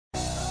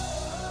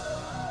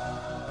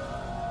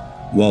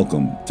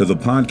Welcome to the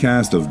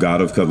podcast of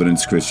God of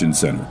Covenants Christian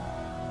Center.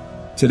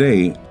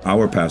 Today,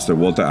 our pastor,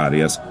 Walter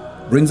Arias,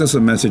 brings us a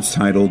message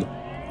titled,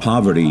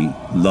 Poverty,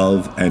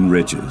 Love, and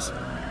Riches.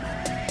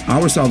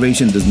 Our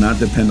salvation does not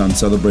depend on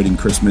celebrating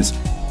Christmas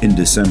in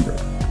December,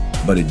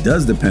 but it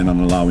does depend on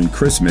allowing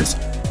Christmas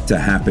to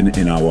happen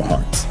in our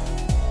hearts.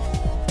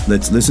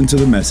 Let's listen to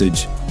the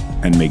message,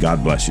 and may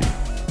God bless you.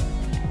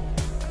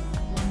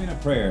 Join me in a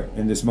prayer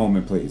in this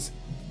moment, please.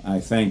 I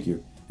thank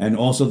you. And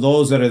also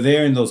those that are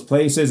there in those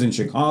places, in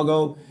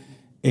Chicago,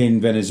 in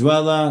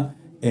Venezuela,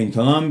 in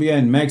Colombia,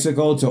 in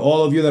Mexico, to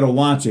all of you that are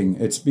watching.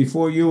 It's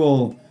before you,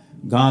 oh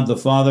God the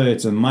Father,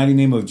 it's in the mighty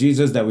name of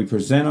Jesus that we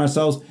present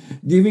ourselves,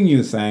 giving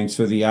you thanks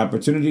for the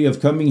opportunity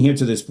of coming here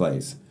to this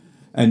place.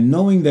 And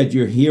knowing that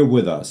you're here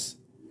with us.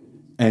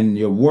 And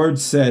your word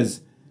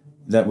says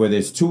that where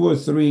there's two or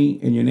three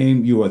in your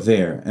name, you are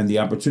there. And the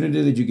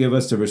opportunity that you give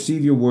us to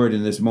receive your word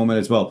in this moment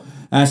as well.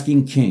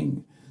 Asking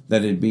King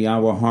that it be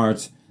our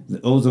hearts,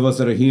 those of us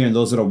that are here and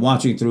those that are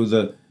watching through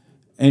the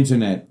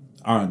internet,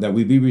 that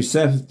we be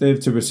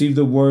receptive to receive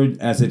the word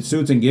as it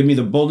suits, and give me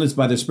the boldness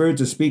by the Spirit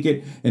to speak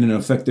it in an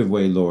effective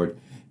way, Lord,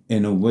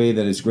 in a way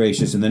that is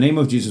gracious. In the name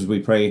of Jesus we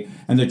pray.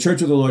 And the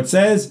church of the Lord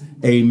says,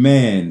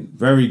 amen.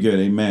 Very good,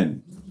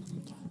 amen.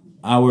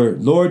 Our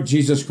Lord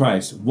Jesus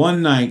Christ,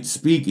 one night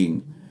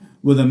speaking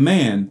with a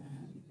man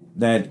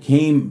that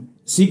came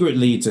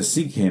secretly to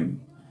seek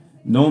him,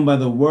 known by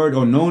the word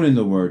or known in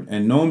the word,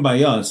 and known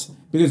by us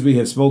because we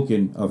have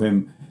spoken of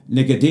him,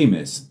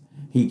 Nicodemus.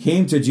 He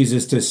came to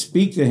Jesus to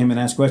speak to him and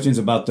ask questions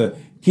about the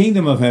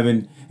kingdom of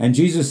heaven. And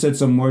Jesus said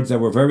some words that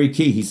were very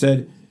key. He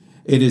said,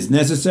 it is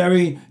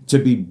necessary to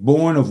be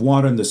born of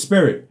water and the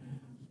Spirit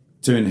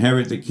to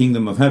inherit the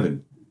kingdom of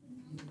heaven.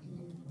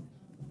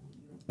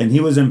 And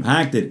he was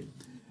impacted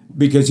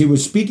because he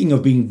was speaking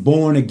of being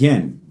born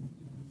again.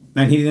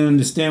 And he didn't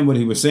understand what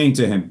he was saying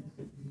to him.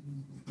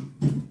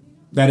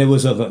 That it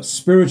was of a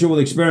spiritual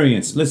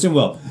experience. Listen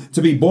well,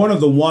 to be born of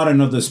the water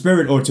and of the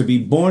Spirit, or to be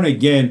born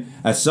again,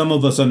 as some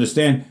of us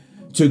understand,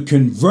 to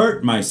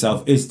convert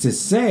myself is to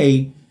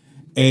say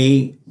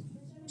a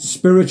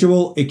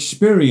spiritual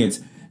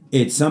experience.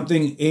 It's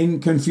something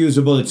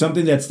inconfusible. It's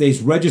something that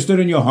stays registered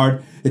in your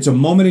heart. It's a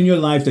moment in your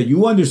life that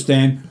you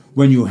understand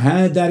when you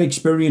had that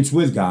experience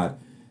with God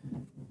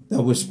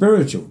that was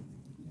spiritual.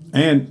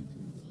 And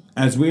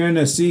as we're in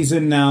a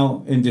season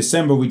now in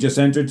December, we just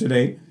entered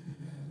today,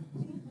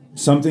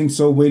 something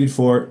so waited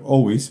for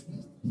always.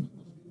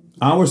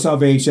 Our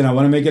salvation, I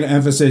want to make an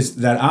emphasis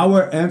that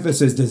our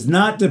emphasis does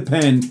not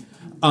depend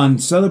on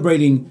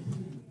celebrating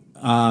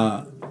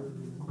the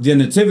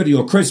Nativity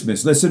or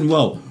Christmas. Listen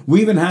well,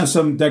 we even have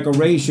some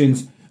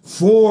decorations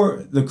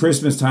for the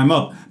Christmas time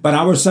up, but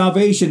our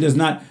salvation does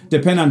not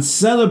depend on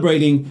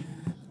celebrating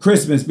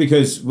Christmas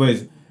because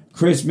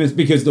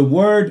the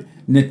word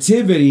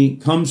nativity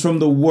comes from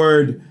the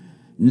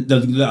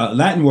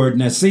Latin word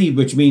nascere,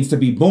 which means to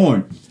be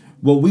born.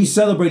 What we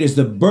celebrate is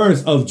the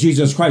birth of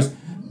Jesus Christ.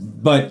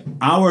 But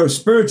our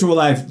spiritual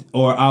life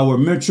or our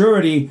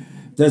maturity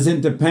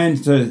doesn't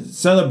depend to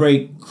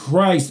celebrate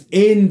Christ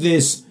in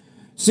this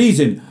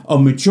season. A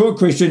mature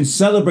Christian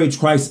celebrates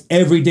Christ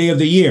every day of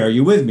the year. Are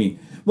you with me?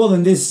 Well,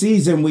 in this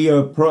season, we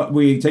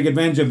take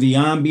advantage of the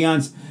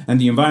ambiance and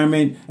the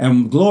environment,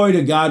 and glory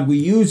to God, we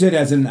use it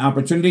as an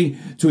opportunity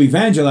to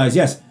evangelize.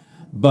 Yes,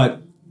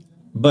 but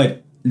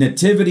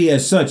nativity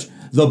as such,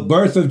 the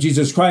birth of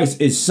Jesus Christ,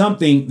 is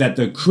something that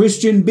the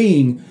Christian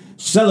being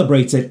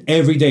celebrates it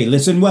every day.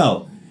 Listen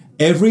well.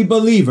 Every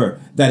believer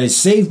that is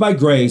saved by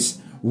grace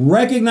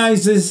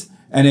recognizes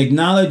and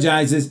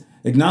acknowledges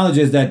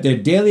that their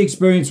daily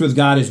experience with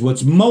God is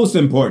what's most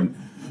important.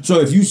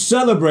 So if you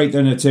celebrate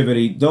the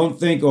nativity, don't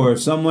think, or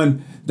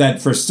someone that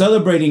for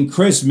celebrating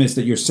Christmas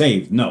that you're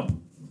saved. No.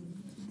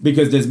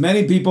 Because there's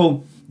many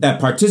people that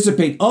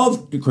participate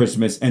of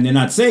Christmas and they're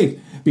not saved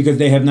because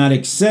they have not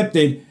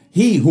accepted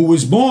He who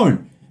was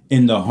born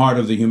in the heart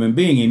of the human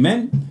being.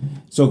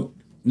 Amen? So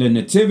the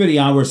nativity,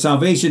 our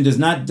salvation, does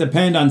not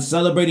depend on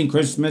celebrating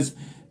Christmas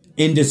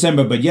in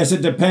December. But yes,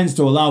 it depends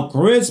to allow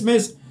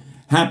Christmas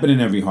happen in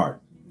every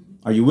heart.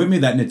 Are you with me?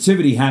 That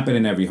nativity happen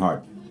in every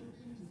heart.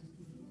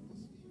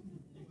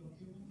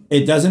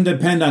 It doesn't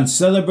depend on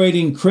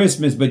celebrating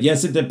Christmas, but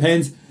yes, it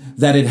depends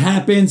that it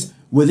happens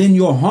within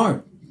your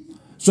heart.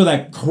 So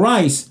that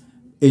Christ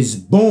is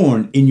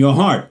born in your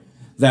heart.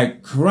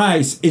 That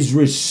Christ is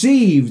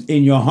received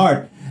in your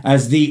heart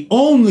as the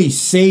only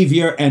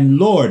Savior and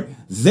Lord.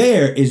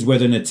 There is where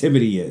the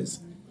nativity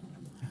is.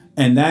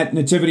 And that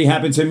nativity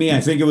happened to me,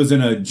 I think it was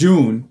in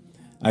June.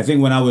 I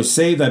think when I was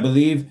saved, I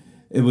believe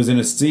it was in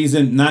a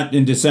season, not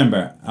in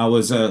December. I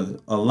was a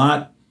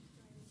lot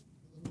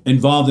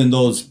involved in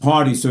those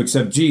parties to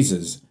accept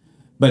Jesus.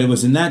 But it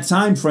was in that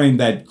time frame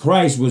that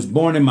Christ was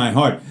born in my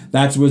heart.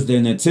 That was the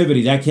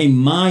nativity. That came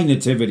my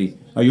nativity.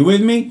 Are you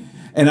with me?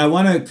 And I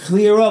want to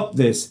clear up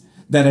this,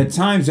 that at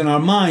times in our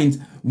minds,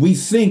 we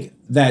think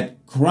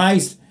that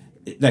Christmas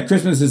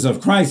is of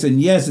Christ.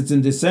 And yes, it's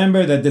in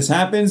December that this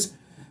happens.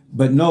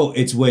 But no,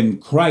 it's when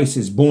Christ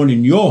is born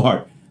in your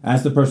heart.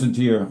 Ask the person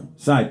to your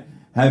side,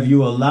 Have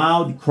you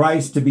allowed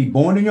Christ to be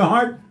born in your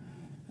heart?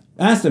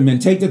 Ask them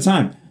and take the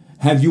time.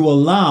 Have you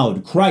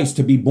allowed Christ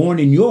to be born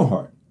in your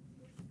heart?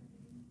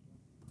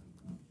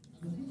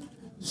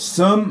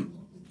 Some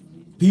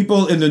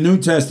people in the New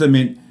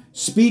Testament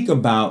speak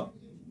about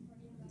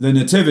the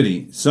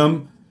nativity.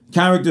 Some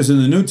characters in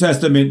the New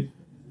Testament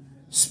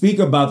speak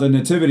about the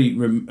nativity,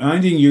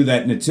 reminding you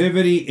that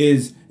nativity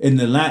is, in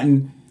the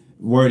Latin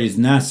word is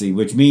nasi,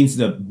 which means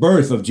the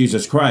birth of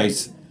Jesus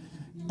Christ.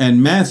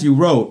 And Matthew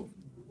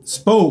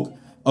spoke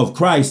of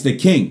Christ the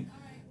King,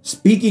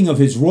 speaking of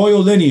his royal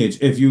lineage.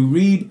 If you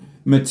read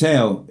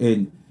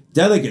Matthew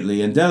delicately,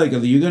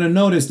 you're going to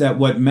notice that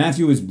what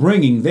Matthew is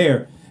bringing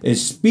there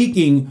is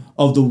speaking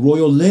of the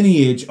royal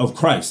lineage of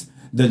Christ,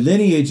 the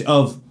lineage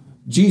of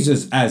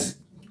Jesus as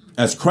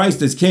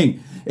Christ as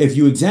King. If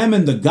you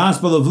examine the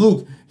Gospel of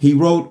Luke, he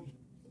wrote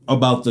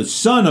about the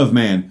Son of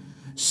Man,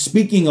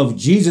 speaking of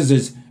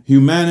Jesus's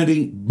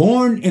humanity,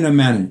 born in a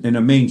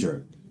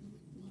manger.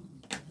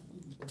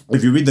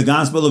 If you read the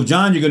Gospel of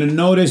John, you're going to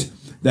notice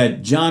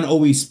that John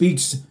always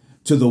speaks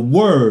to the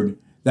Word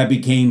that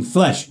became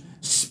flesh,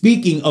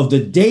 speaking of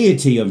the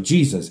deity of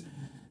Jesus,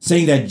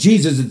 saying that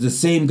Jesus is the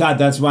same God.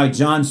 That's why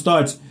John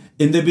starts,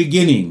 in the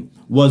beginning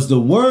was the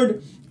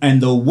Word,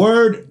 and the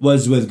Word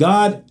was with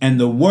God, and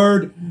the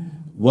Word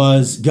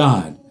was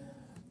God.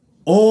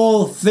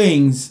 All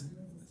things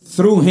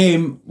through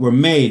him were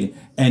made,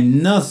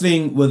 and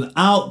nothing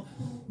without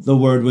the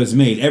Word was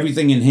made.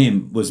 Everything in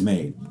him was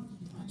made.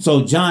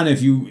 So John,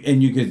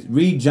 you could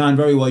read John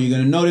very well, you're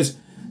going to notice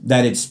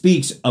that it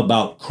speaks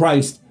about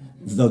Christ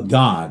the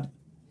God.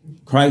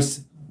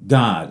 Christ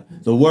God,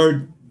 the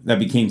Word that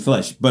became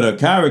flesh. But a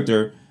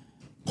character,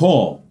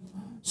 Paul,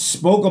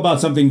 spoke about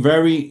something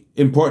very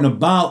important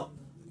about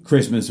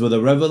Christmas with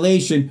a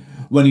revelation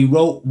when he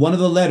wrote one of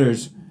the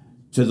letters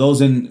to those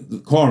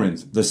in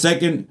Corinth, the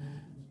second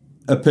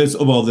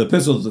epistle, the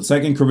epistles,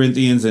 the 2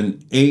 Corinthians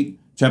and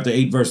chapter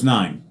 8, verse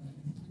 9.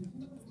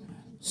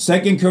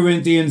 2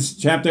 Corinthians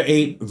chapter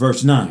 8,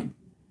 verse 9.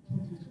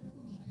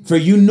 For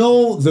you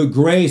know the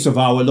grace of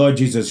our Lord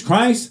Jesus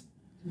Christ,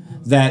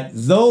 that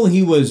though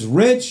he was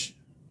rich,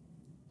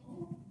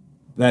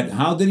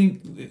 can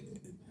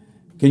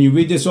you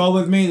read this all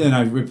with me? Then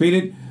I repeat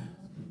it.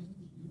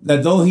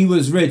 That though he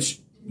was rich,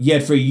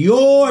 yet for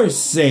your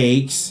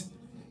sakes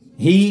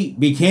he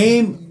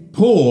became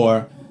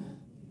poor,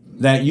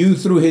 that you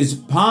through his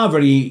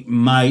poverty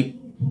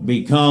might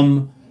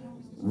become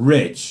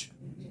rich.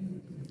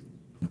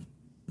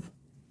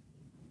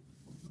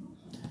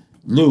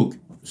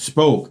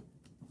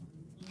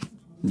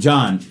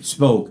 John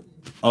spoke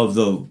of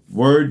the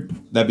Word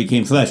that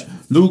became flesh.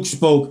 Luke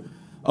spoke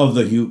of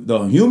the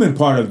human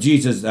part of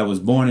Jesus that was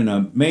born in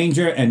a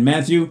manger, and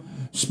Matthew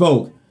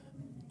spoke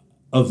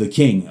of the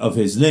King, of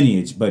his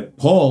lineage. But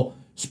Paul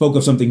spoke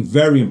of something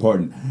very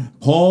important.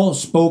 Paul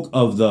spoke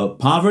of the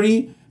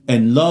poverty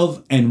and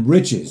love and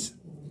riches.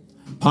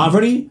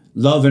 Poverty,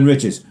 love, and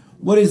riches.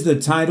 What is the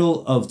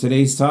title of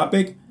today's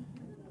topic?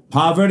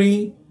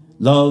 Poverty,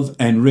 love,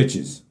 and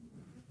riches.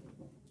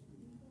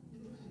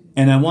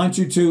 And I want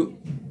you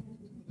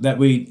that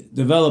we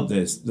develop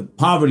this. The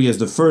poverty is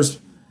the first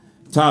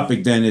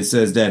topic. Then it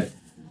says that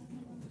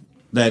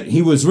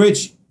he was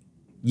rich,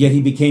 yet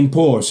he became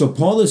poor. So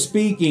Paul is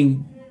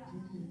speaking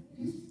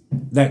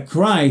that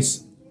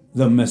Christ,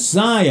 the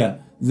Messiah,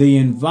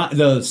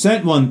 the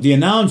sent one, the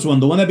announced one,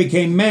 the one that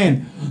became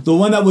man, the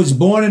one that was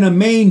born in a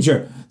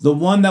manger, the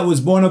one that was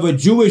born of a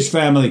Jewish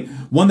family,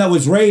 one that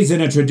was raised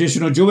in a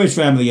traditional Jewish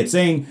family. It's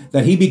saying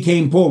that he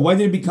became poor. Why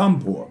did he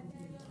become poor?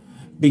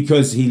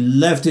 Because he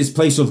left his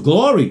place of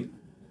glory.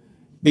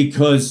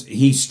 Because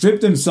he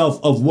stripped himself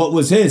of what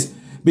was his.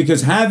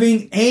 Because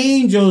having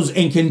angels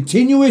in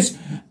continuous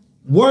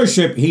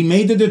worship, he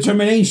made the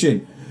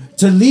determination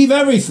to leave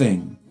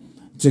everything,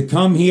 to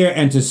come here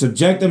and to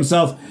subject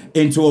himself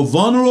into a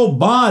vulnerable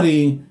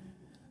body.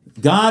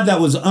 God that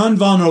was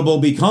invulnerable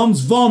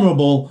becomes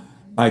vulnerable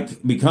by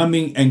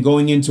becoming and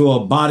going into a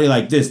body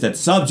like this, that's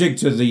subject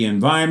to the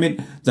environment,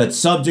 that's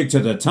subject to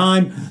the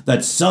time,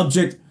 that's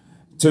subject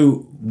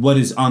to what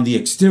is on the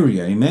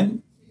exterior.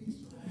 Amen.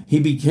 He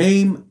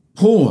became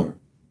poor.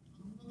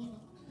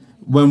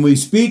 When we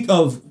speak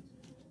of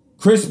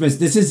Christmas,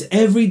 this is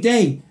every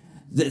day.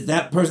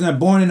 That person that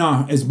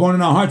is born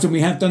in our hearts, and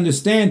we have to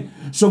understand,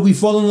 so we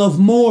fall in love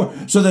more,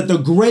 so that the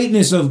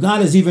greatness of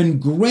God is even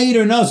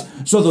greater in us,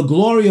 so the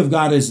glory of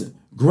God is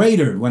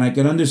greater. When I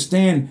can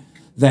understand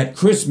that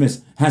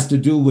Christmas has to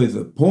do with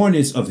the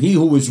poorness of he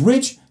who was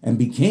rich and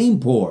became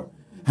poor.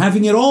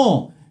 Having it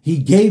all, he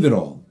gave it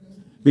all.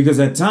 Because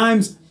at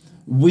times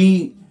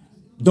we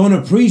don't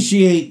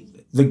appreciate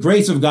the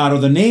grace of God or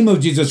the name of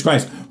Jesus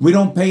Christ. We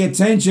don't pay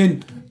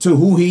attention to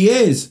who he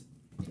is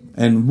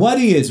and what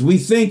he is. We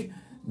think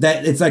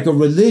that it's like a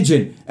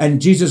religion,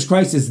 and Jesus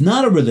Christ is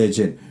not a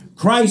religion.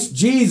 Christ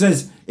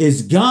Jesus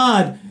is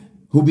God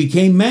who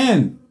became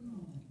man.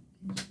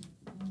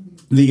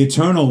 The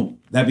eternal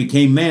that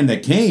became man,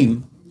 that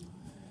came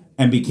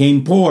and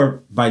became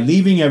poor by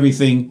leaving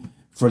everything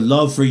for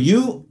love for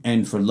you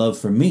and for love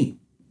for me.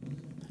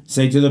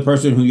 Say to the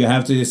person who you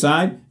have to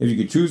decide, if you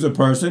could choose a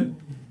person,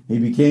 he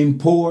became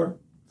poor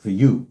for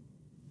you.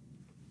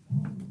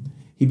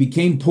 He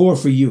became poor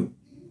for you.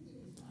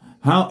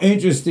 How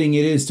interesting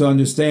it is to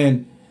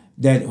understand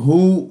that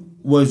who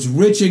was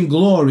rich in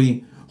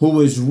glory, who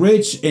was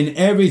rich in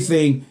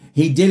everything,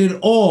 he did it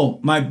all.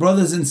 My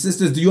brothers and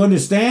sisters, do you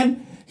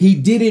understand? He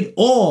did it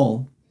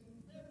all.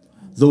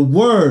 The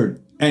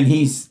word,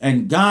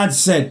 and God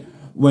said,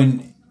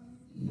 when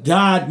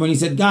he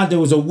said God, there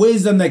was a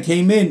wisdom that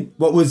came in,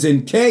 what was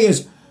in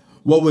chaos,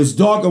 what was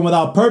dark and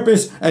without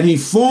purpose, and he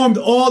formed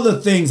all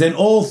the things, and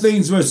all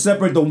things were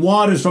separate, the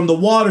waters from the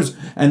waters,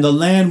 and the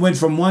land went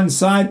from one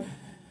side,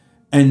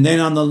 and then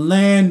on the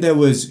land there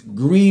was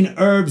green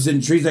herbs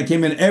and trees that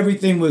came in.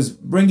 Everything was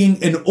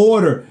bringing an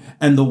order,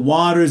 and the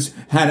waters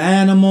had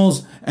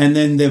animals, and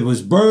then there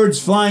was birds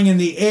flying in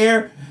the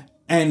air,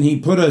 and he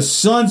put a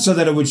sun so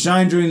that it would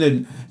shine during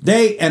the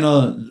day, and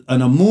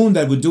a moon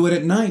that would do it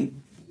at night.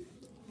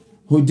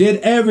 Who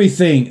did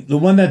everything. The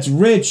one that's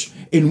rich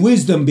in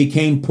wisdom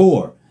became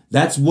poor.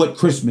 That's what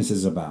Christmas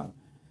is about.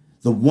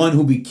 The one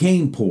who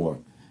became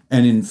poor.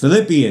 And in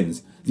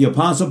Philippians, the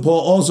Apostle Paul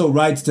also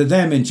writes to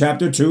them in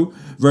chapter 2,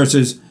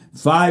 verses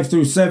 5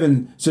 through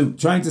 7. So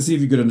trying to see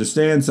if you could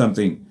understand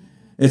something.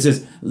 It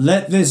says,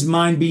 let this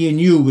mind be in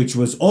you, which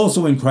was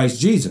also in Christ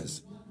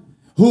Jesus,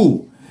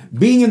 who,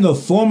 being in the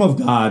form of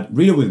God,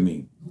 read it with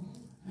me,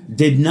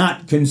 did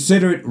not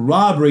consider it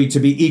robbery to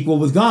be equal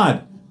with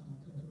God,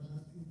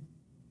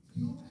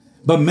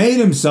 but made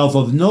himself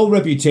of no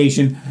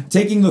reputation,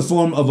 taking the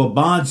form of a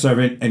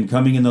bondservant and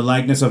coming in the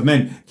likeness of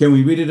men. Can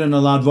we read it in a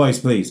loud voice,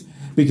 please?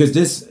 Because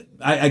this,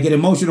 I get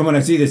emotional when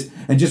I see this.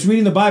 And just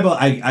reading the Bible,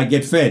 I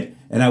get fed.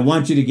 And I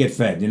want you to get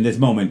fed in this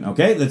moment,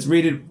 okay? Let's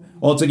read it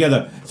all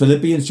together.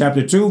 Philippians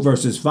chapter 2,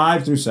 verses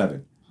 5 through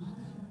 7.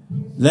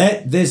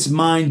 Let this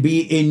mind be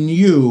in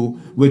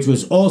you, which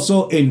was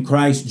also in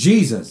Christ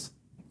Jesus,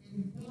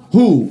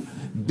 who,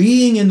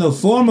 being in the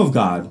form of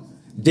God,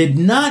 did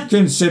not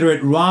consider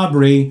it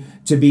robbery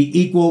to be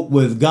equal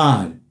with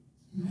God,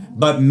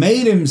 but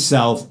made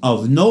himself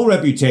of no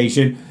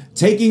reputation,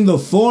 taking the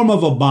form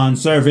of a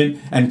bondservant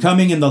and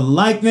coming in the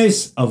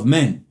likeness of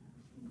men.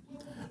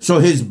 So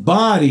his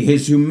body,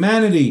 his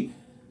humanity,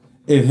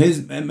 if his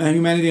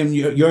humanity and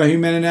your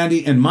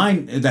humanity and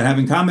mine that have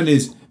in common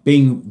is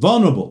being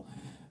vulnerable.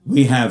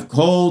 We have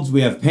colds,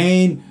 we have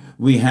pain,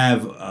 we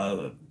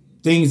have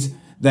things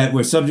that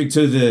we're subject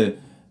to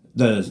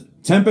the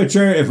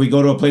temperature. If we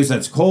go to a place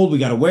that's cold, we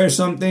got to wear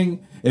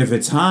something. If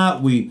it's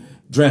hot, we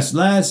dress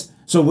less.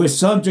 So we're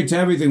subject to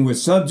everything. We're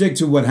subject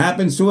to what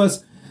happens to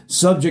us,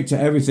 subject to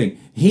everything.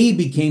 He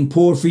became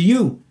poor for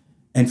you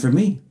and for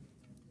me.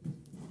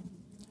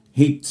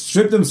 He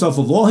stripped himself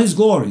of all his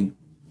glory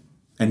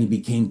and he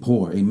became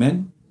poor.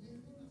 Amen.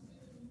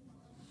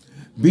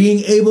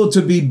 Being able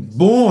to be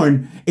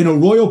born in a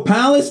royal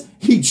palace,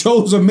 he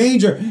chose a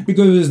manger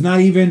because it was not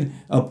even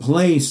a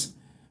place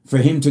for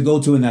him to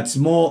go to in that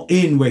small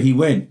inn where he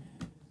went.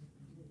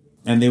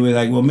 And they were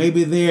like, well,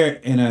 maybe there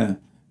in a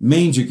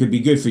manger could be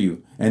good for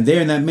you. And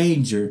there in that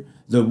manger,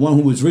 the one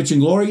who was rich in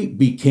glory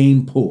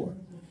became poor.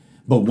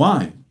 But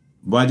why?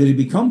 Why did he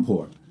become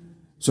poor?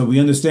 So we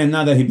understand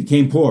now that he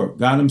became poor.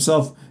 God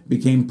himself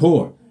became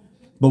poor.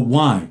 But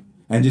why?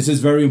 And this is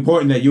very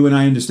important that you and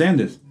I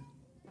understand this.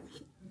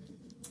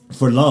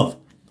 For love.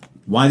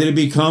 Why did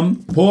he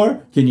become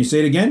poor? Can you say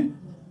it again?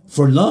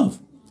 For love.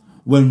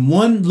 When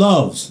one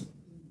loves,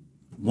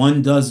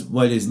 one does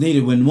what is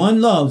needed. When one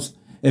loves,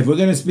 if we're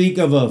going to speak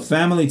of a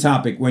family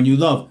topic, when you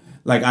love,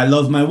 like I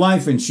love my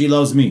wife and she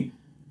loves me.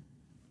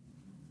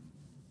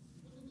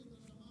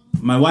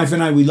 My wife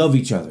and I, we love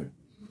each other.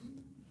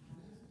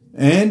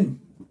 And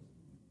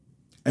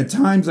at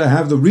times I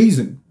have the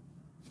reason.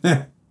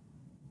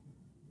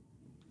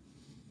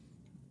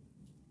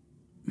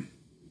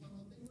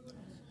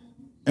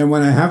 And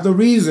when I have the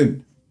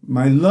reason,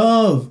 my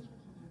love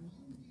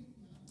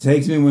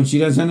takes me when she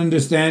doesn't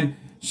understand.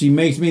 She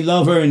makes me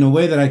love her in a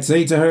way that I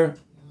say to her,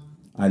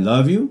 I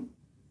love you.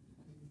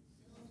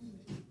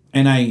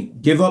 And I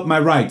give up my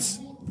rights.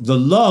 The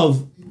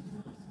love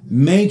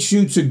makes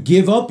you to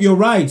give up your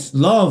rights.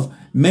 Love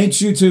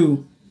makes you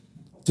to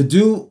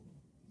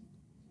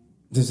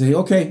say,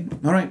 okay,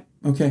 all right,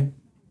 okay.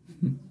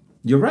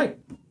 You're right.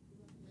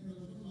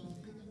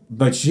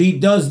 But she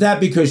does that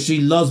because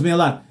she loves me a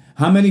lot.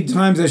 How many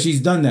times has she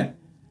done that?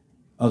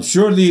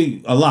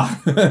 Surely a lot.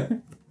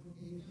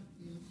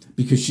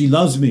 Because she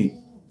loves me.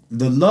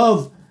 The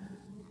love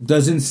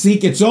doesn't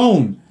seek its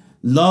own.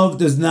 Love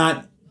does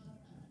not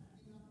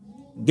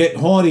get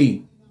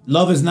haughty.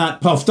 Love is not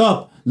puffed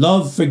up.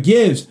 Love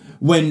forgives.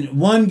 When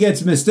one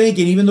gets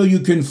mistaken, even though you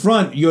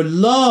confront, your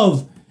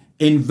love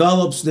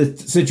envelops the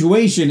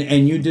situation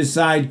and you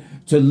decide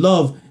to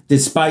love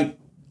despite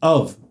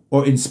of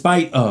or in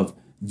spite of.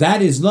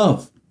 That is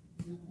love.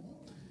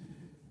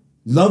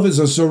 Love is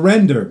a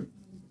surrender.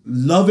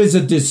 Love is a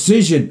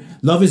decision.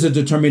 Love is a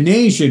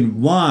determination.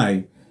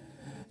 Why?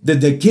 That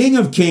the King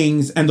of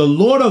Kings and the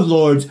Lord of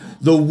Lords,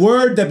 the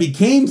Word that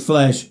became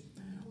flesh,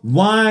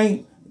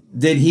 why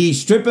did he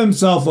strip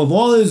himself of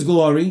all his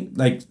glory,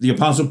 like the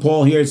Apostle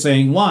Paul here is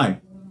saying? Why?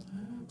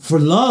 For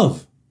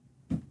love.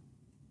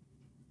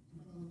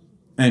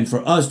 And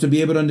for us to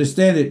be able to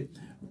understand it,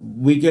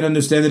 we can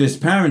understand it as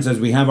parents, as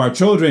we have our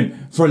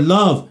children, for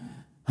love.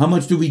 How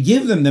much do we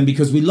give them then?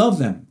 Because we love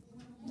them.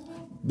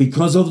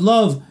 Because of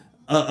love,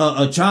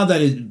 a child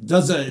that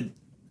does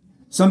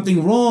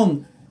something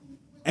wrong,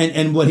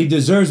 and what he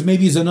deserves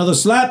maybe is another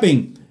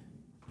slapping.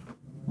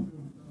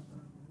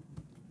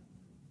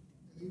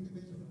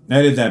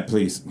 Edit that,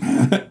 please.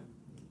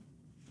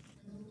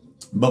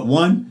 But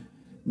one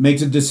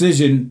makes a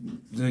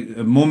decision,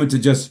 a moment to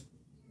just,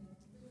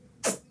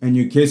 and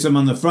you kiss him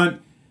on the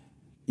front,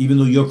 even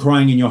though you're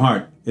crying in your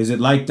heart. Is it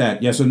like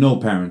that? Yes or no,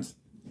 parents?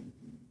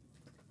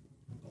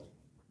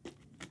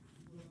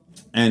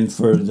 And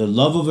for the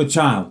love of a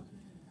child,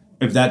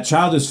 if that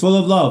child is full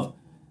of love,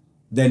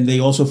 then they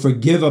also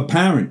forgive a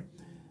parent.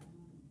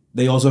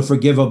 They also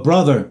forgive a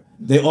brother.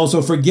 They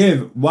also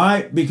forgive.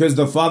 Why? Because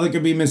the father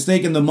could be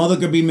mistaken, the mother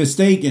could be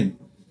mistaken.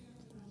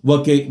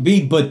 What could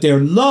be? But their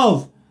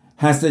love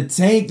has to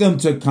take them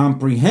to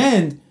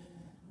comprehend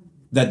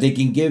that they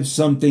can give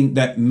something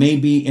that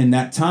maybe in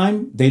that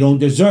time they don't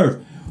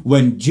deserve.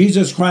 When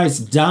Jesus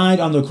Christ died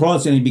on the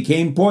cross and he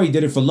became poor, he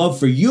did it for love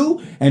for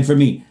you and for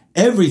me.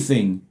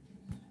 Everything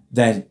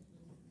that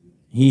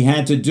he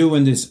had to do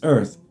in this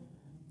earth,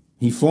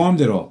 he formed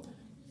it all.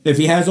 If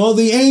he has all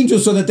the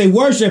angels so that they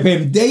worship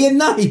him day and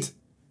night,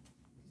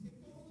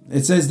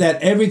 it says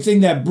that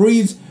everything that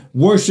breathes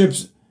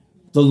worships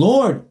the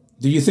Lord.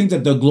 Do you think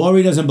that the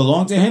glory doesn't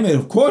belong to him?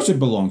 Of course it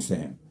belongs to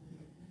him.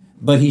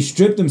 But he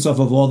stripped himself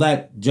of all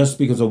that just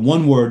because of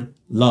one word,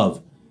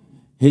 love.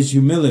 His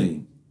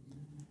humility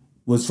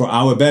was for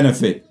our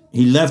benefit.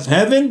 He left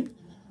heaven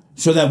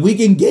so that we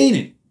can gain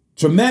it.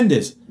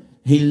 Tremendous.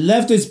 He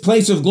left his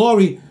place of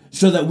glory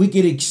so that we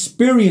could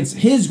experience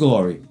his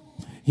glory.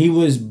 He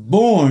was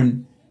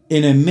born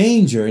in a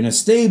manger, in a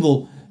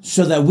stable,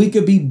 so that we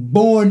could be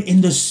born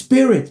in the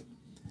Spirit.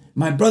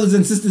 My brothers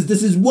and sisters,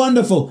 this is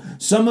wonderful.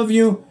 Some of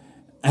you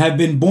have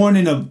been born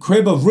in a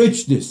crib of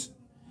richness,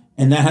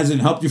 and that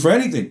hasn't helped you for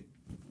anything.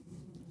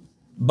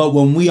 But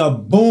when we are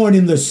born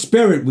in the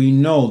Spirit, we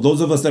know,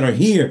 those of us that are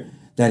here,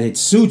 that it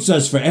suits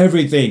us for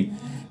everything.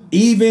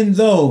 Even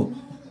though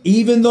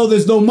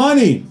there's no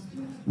money,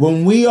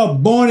 when we are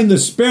born in the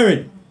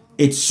Spirit,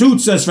 it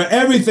suits us for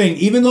everything.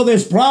 Even though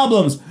there's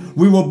problems,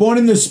 we were born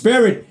in the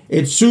Spirit,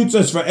 it suits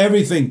us for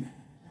everything.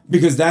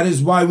 Because that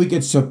is why we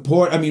could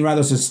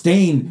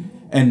sustain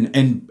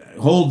and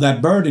hold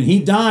that burden.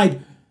 He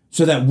died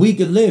so that we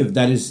could live.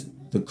 That is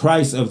the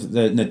Christ of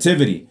the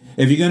Nativity.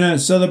 If you're going to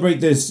celebrate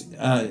this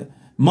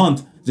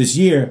month, this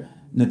year,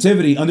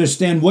 Nativity,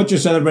 understand what you're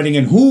celebrating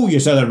and who you're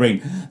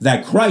celebrating.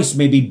 That Christ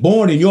may be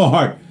born in your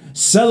heart.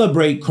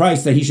 Celebrate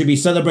Christ, that he should be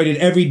celebrated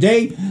every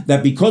day,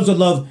 that because of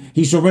love,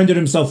 he surrendered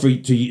himself for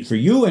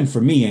you and for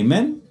me.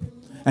 Amen?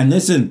 And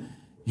listen,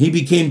 he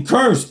became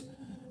cursed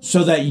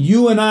so that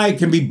you and I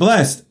can be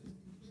blessed.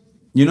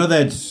 You know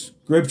that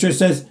scripture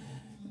says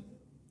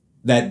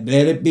that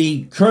let it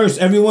be cursed.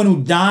 Everyone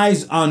who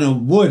dies on a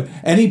wood,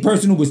 any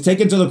person who was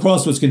taken to the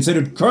cross was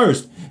considered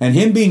cursed. And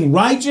him being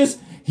righteous,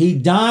 he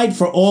died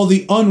for all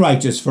the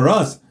unrighteous, for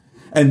us.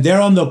 And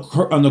there on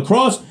the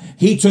cross,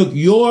 he took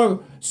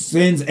your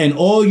sins and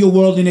all your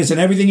worldliness and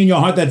everything in your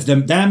heart that's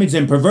damaged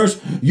and perverse,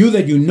 you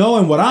that you know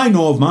and what I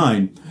know of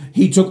mine.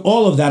 He took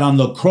all of that on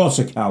the cross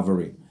of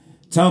Calvary.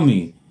 Tell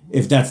me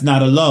if that's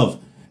not a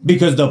love.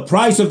 Because the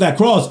price of that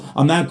cross,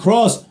 on that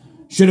cross,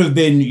 should have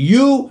been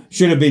you,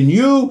 should have been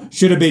you,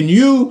 should have been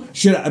you,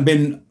 should have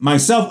been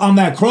myself on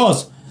that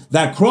cross.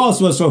 That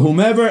cross was for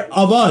whomever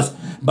of us.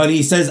 But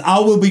he says, I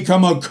will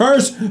become a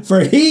curse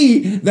for he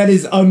that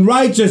is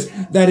unrighteous,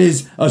 that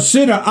is a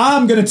sinner.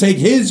 I'm going to take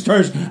his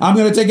curse. I'm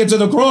going to take it to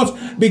the cross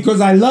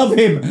because I love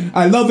him.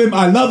 I love him.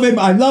 I love him.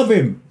 I love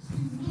him.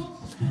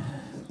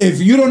 If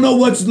you don't know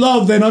what's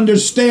love, then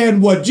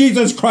understand what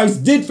Jesus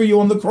Christ did for you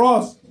on the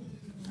cross.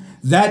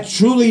 That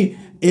truly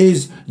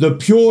is the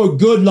pure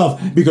good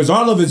love, because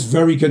our love is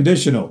very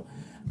conditional.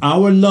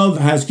 Our love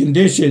has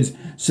conditions.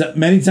 So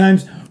many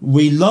times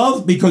we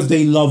love because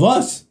they love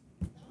us.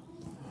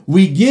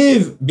 We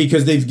give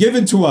because they've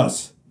given to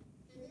us.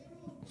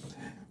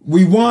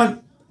 We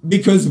want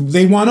because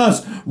they want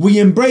us. We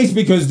embrace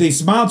because they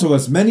smile to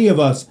us. Many of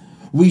us,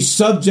 we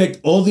subject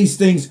all these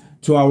things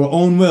to our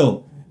own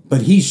will.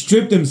 But he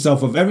stripped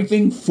himself of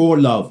everything for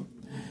love.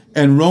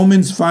 And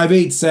Romans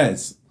 5:8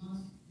 says,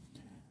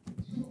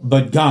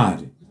 but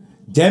God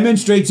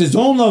demonstrates his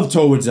own love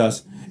towards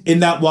us in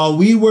that while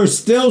we were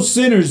still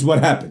sinners, what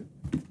happened?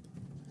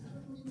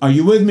 Are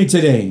you with me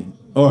today?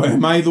 Or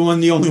am I the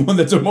only one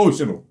that's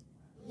emotional?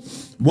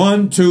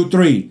 1, 2,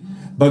 3.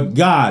 But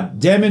God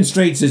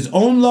demonstrates his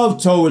own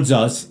love towards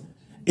us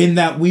in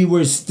that we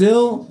were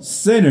still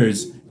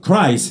sinners.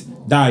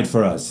 Christ died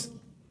for us.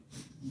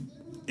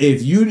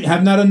 If you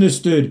have not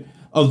understood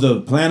of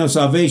the plan of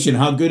salvation,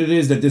 how good it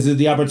is that this is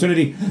the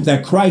opportunity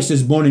that Christ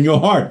is born in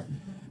your heart,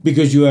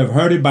 because you have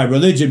heard it by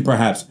religion,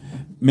 perhaps,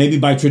 maybe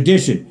by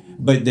tradition,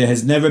 but there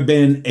has never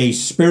been a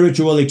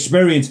spiritual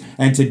experience.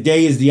 And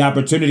today is the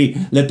opportunity.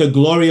 Let the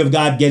glory of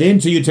God get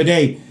into you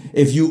today.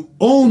 If you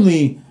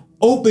only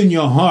open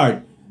your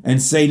heart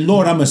and say,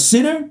 Lord, I'm a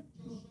sinner.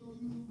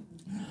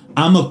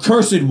 I'm a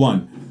cursed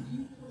one.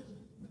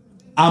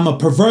 I'm a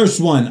perverse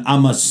one.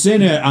 I'm a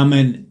sinner.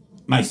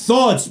 My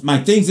thoughts,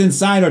 my things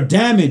inside are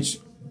damaged.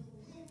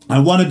 I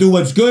want to do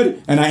what's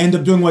good and I end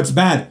up doing what's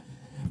bad.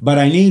 But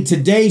I need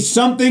today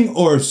something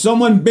or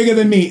someone bigger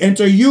than me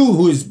enter you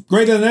who is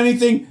greater than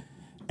anything.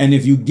 And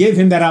if you give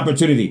him that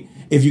opportunity,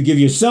 if you give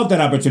yourself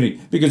that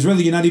opportunity, because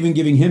really you're not even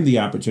giving him the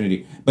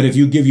opportunity, but if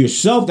you give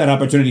yourself that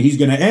opportunity, he's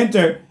going to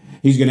enter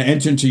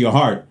into your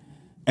heart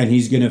and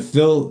he's going to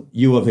fill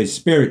you of his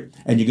spirit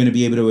and you're going to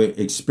be able to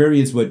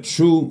experience what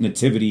true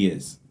nativity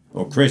is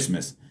or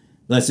Christmas.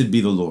 Blessed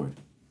be the Lord.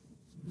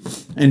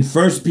 In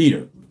 1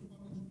 Peter,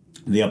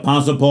 the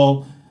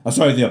Apostle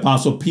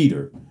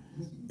Peter,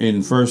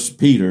 in 1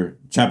 Peter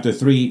chapter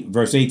 3,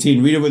 verse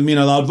 18, read it with me in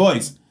a loud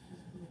voice.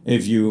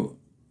 If you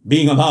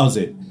being allows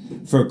it.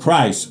 For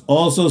Christ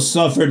also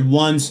suffered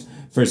once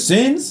for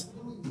sins,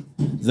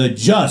 the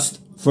just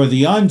for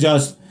the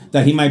unjust,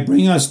 that he might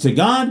bring us to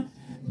God,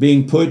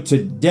 being put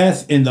to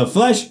death in the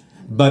flesh,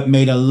 but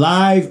made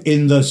alive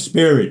in the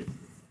spirit.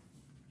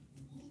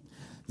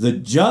 The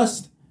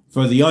just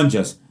for the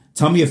unjust.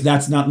 Tell me if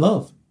that's not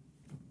love.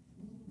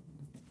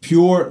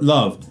 Pure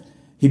love.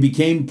 He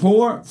became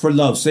poor for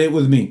love. Say it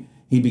with me.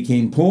 He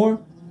became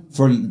poor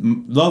for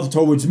love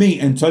towards me.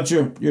 And touch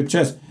your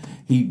chest.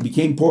 He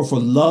became poor for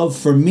love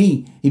for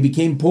me. He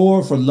became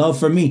poor for love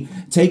for me.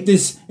 Take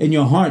this in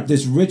your heart,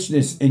 this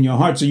richness in your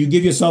heart. So you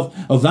give yourself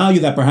a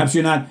value that perhaps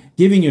you're not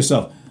giving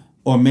yourself.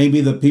 Or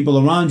maybe the people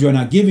around you are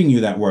not giving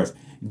you that worth.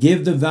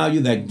 Give the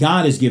value that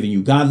God is giving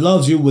you. God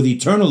loves you with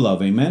eternal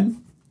love.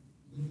 Amen.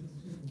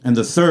 And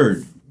the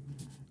third,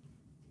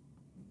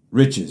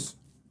 riches.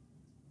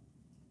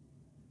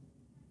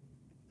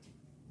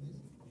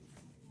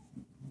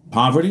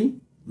 Poverty,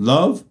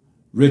 love,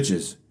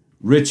 riches.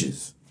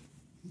 Riches.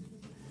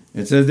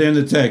 It says there in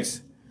the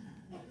text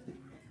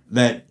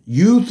that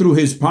you through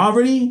his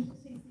poverty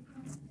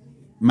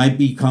might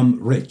become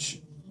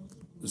rich.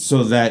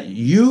 So that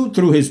you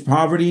through his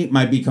poverty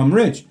might become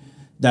rich.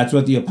 That's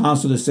what the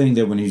apostle is saying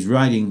there when he's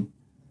writing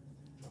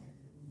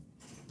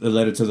the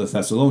letter to the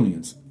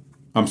Thessalonians.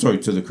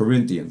 To the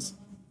Corinthians.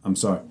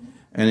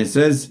 And it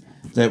says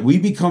that we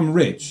become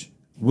rich,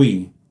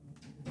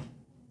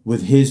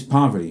 with his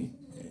poverty.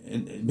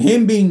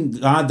 Him being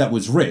God that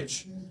was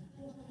rich.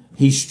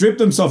 He stripped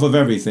himself of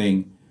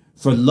everything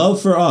for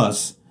love for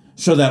us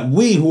so that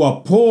we who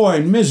are poor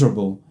and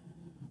miserable,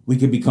 we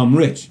could become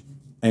rich.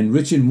 And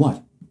rich in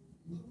what?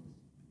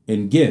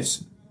 In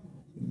gifts.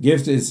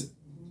 Gift is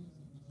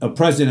a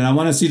present. And I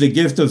want to see the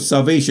gift of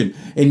salvation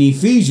in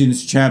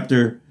Ephesians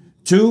chapter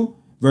 2,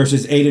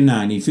 verses 8 and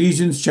 9.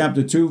 Ephesians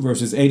chapter 2,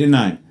 verses 8 and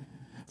 9.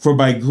 For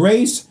by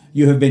grace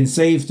you have been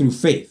saved through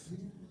faith,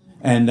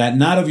 and that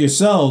not of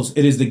yourselves,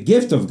 it is the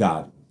gift of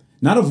God,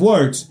 not of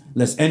works,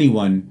 lest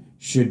anyone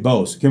should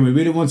boast. Can we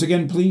read it once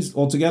again, please,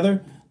 all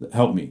together?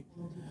 Help me.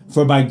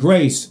 For by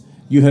grace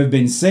you have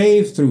been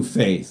saved through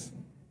faith,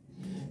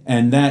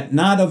 and that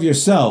not of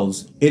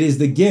yourselves, it is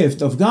the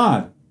gift of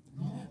God,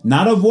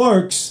 not of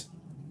works,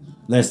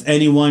 lest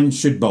anyone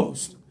should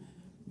boast.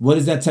 What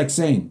is that text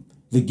saying?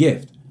 The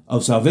gift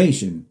of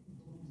salvation.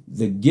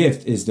 The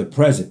gift is the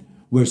present.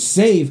 We're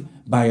saved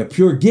by a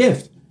pure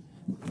gift,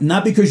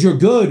 not because you're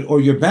good or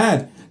you're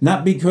bad,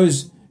 not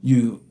because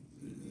you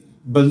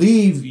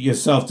believe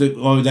yourself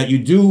or that you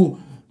do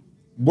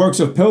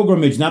works of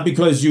pilgrimage, not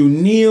because you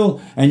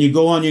kneel and you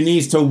go on your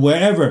knees to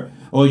wherever,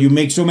 or you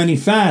make so many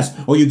fasts,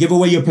 or you give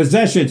away your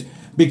possessions,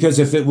 because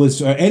if it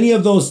was any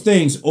of those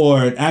things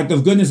or an act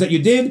of goodness that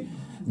you did,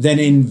 then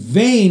in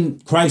vain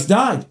Christ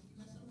died.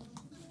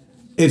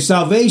 If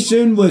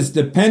salvation was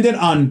dependent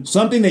on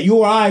something that you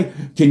or I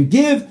can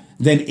give,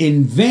 then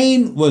in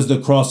vain was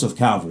the cross of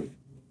Calvary.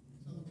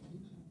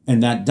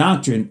 And that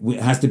doctrine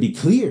has to be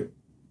clear.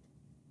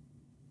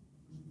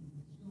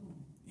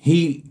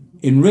 He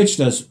enriched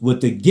us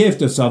with the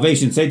gift of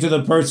salvation. Say to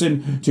the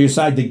person to your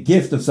side, the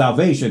gift of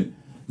salvation.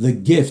 The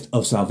gift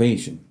of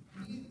salvation.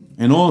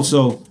 And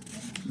also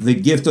the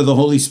gift of the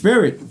Holy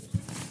Spirit.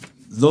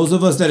 Those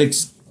of us that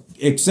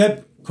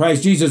accept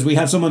Christ Jesus, we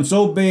have someone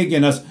so big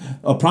in us,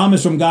 a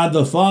promise from God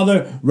the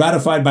Father,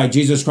 ratified by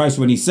Jesus Christ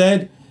when he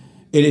said,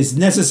 it is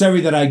necessary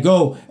that I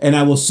go and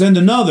I will send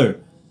another,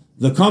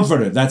 the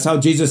Comforter. That's how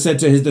Jesus said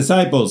to his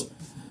disciples.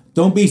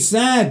 Don't be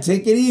sad.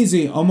 Take it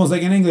easy. Almost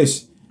like in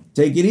English.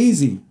 Take it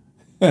easy.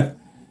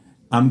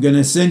 I'm going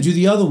to send you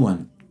the other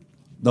one,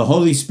 the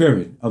Holy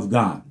Spirit of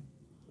God.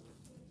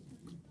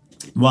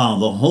 Wow,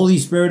 the Holy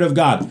Spirit of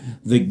God,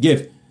 the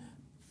gift.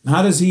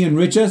 How does he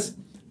enrich us?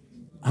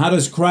 How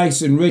does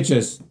Christ enrich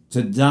us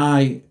to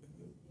die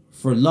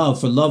for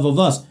love of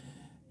us?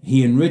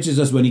 He enriches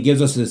us when he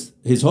gives us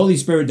his Holy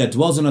Spirit that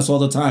dwells in us all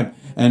the time.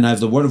 And as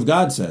the Word of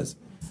God says,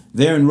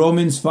 there in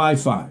Romans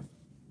 5:5.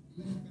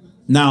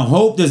 Now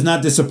hope does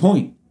not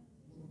disappoint,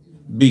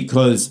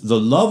 because the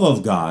love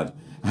of God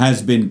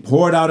has been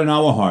poured out in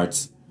our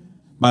hearts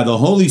by the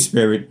Holy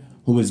Spirit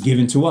who is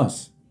given to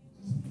us.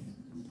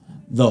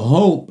 The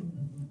hope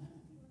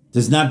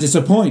does not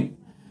disappoint,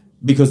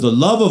 because the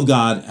love of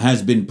God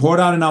has been poured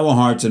out in our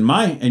hearts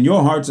and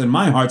your hearts and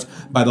my hearts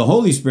by the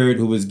Holy Spirit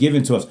who was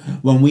given to us.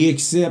 When we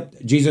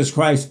accept Jesus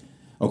Christ,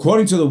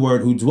 according to the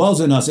word, who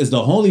dwells in us is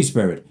the Holy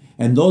Spirit.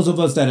 And those of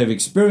us that have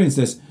experienced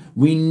this,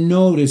 we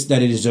notice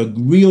that it is a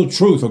real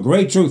truth, a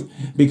great truth,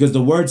 because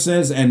the word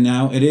says, and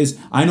now it is,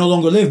 I no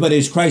longer live, but it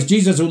is Christ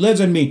Jesus who lives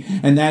in me.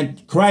 And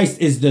that Christ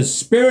is the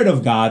Spirit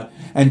of God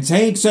and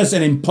takes us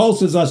and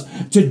impulses us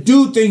to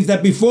do things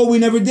that before we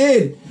never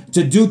did,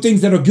 to do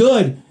things that are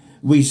good.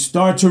 We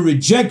start to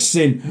reject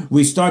sin.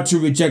 We start to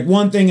reject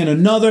one thing and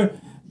another.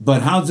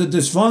 But how's it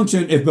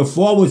dysfunction if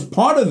before was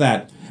part of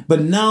that?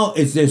 But now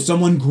there's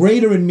someone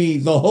greater in me,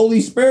 the Holy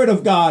Spirit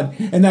of God.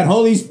 And that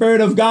Holy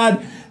Spirit of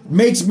God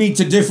makes me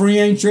to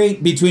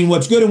differentiate between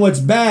what's good and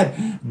what's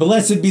bad.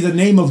 Blessed be the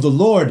name of the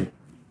Lord.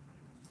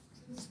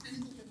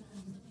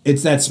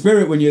 It's that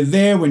spirit when you're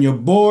there, when you're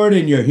bored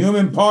in your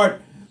human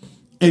part,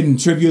 in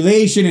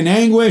tribulation, in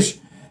anguish,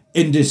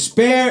 in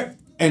despair,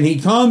 and he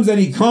comes and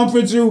he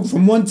comforts you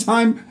from one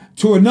time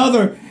to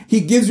another. He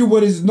gives you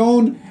what is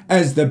known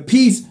as the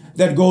peace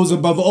that goes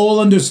above all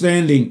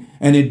understanding,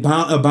 and it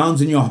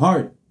abounds in your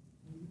heart.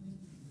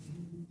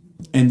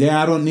 And there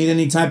I don't need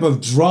any type of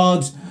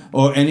drugs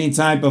or any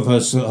type of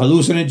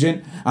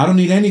hallucinogen. I don't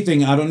need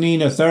anything. I don't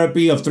need a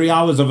therapy of 3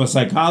 hours of a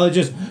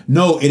psychologist.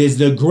 No, it is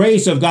the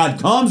grace of God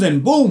comes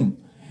and boom.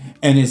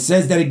 And it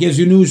says that it gives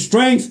you new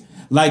strength.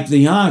 Like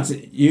the ox,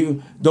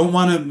 you don't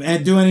want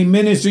to do any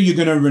ministry. You're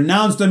going to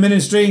renounce the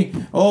ministry.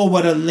 Oh,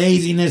 what a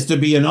laziness to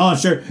be an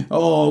usher.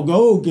 Oh,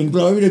 go and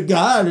glory to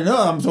God. And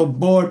oh, I'm so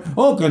bored.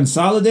 Oh,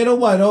 consolidate or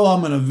what? Oh,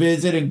 I'm going to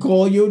visit and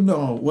call you.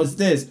 No, what's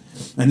this?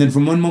 And then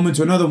from one moment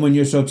to another, when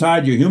you're so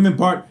tired, your human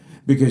part,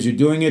 because you're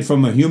doing it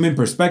from a human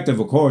perspective,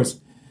 of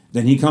course,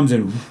 then he comes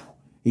and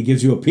he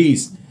gives you a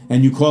peace.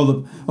 And you call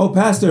them, oh,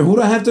 pastor, who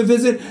do I have to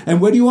visit? And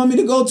where do you want me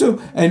to go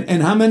to?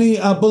 And how many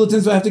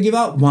bulletins do I have to give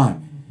out? Why?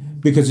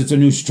 Because it's a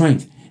new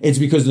strength. It's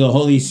because of the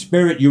Holy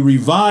Spirit. You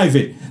revive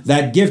it.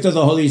 That gift of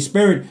the Holy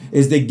Spirit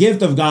is the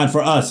gift of God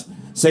for us.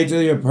 Say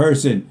to your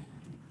person,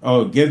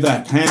 oh, give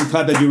that hand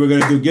clap that you were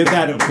going to do. Give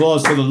that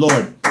applause to the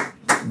Lord.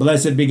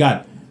 Blessed be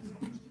God.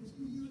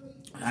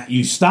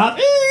 You stop.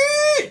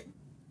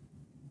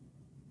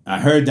 I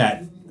heard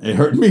that. It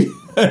hurt me.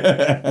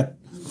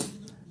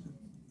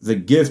 The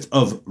gift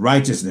of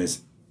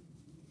righteousness.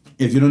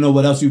 If you don't know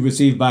what else you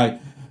received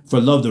for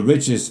love, the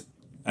riches.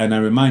 And I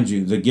remind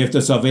you, the gift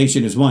of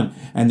salvation is one,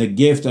 and the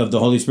gift of the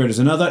Holy Spirit is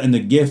another, and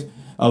the gift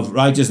of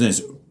righteousness.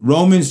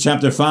 Romans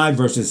chapter 5,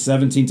 verses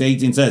 17 to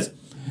 18 says,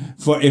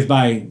 for if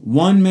by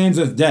one man's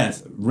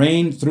death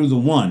reigned through the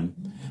one,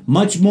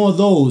 much more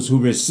those who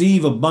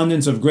receive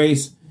abundance of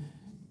grace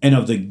and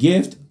of the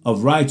gift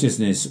of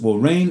righteousness will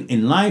reign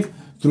in life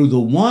through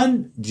the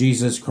one,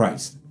 Jesus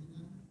Christ.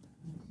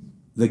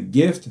 The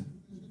gift,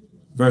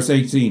 verse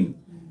 18,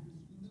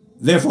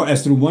 therefore,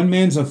 as through one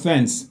man's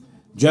offense,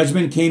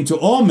 judgment came to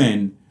all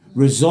men,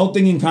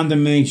 resulting in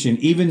condemnation.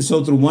 Even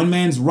so, through one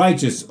man's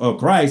righteous, or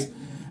Christ,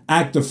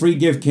 act of free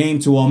gift came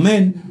to all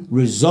men,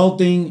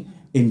 resulting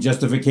in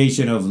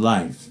justification of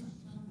life.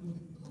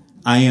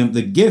 I am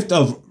the gift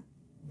of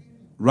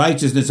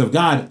righteousness of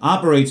God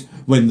operates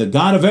when the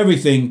God of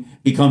everything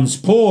becomes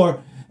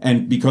poor,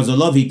 and because of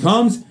love he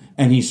comes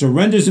and he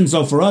surrenders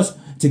himself for us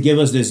to give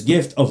us this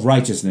gift of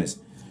righteousness.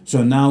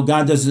 So now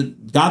God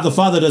the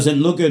Father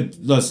doesn't look at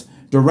us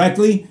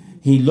directly.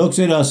 He looks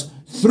at us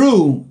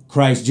through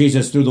Christ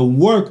Jesus, through the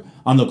work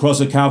on the cross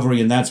of Calvary,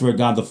 and that's where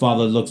God the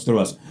Father looks through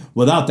us.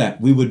 Without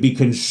that, we would be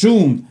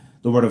consumed,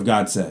 the Word of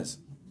God says.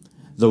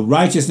 The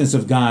righteousness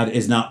of God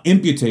is now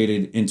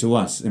imputed into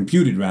us, and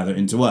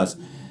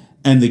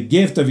the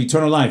gift of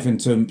eternal life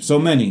into so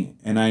many,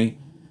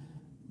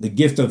 the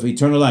gift of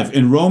eternal life.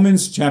 In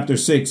Romans chapter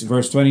 6,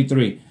 verse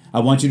 23,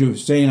 I want you to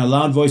say in a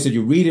loud voice that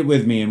you read it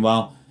with me, and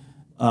while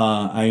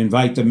I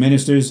invite the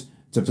ministers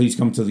to please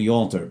come to the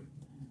altar.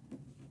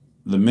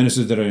 The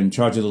ministers that are in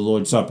charge of the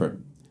Lord's Supper.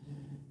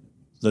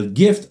 The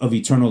gift of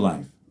eternal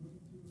life.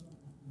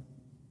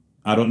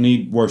 I don't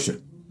need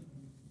worship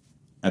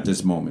at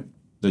this moment.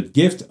 The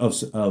gift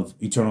of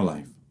eternal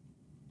life.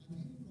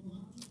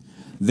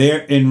 There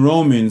in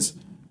Romans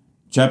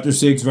chapter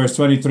 6, verse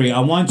 23, I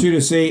want you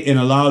to say in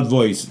a loud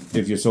voice,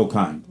 if you're so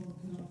kind.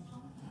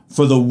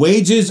 For the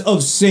wages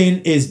of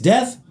sin is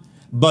death,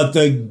 but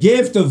the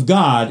gift of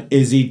God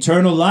is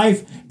eternal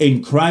life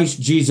in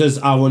Christ Jesus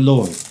our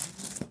Lord.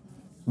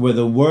 Where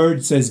the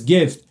word says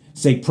gift,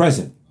 say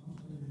present.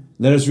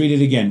 Let us read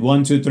it again.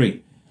 1, 2,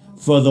 3.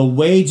 For the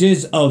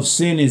wages of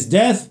sin is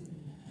death,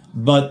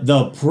 but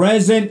the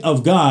present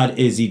of God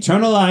is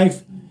eternal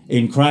life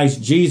in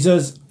Christ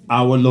Jesus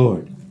our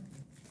Lord.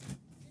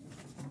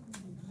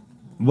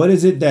 What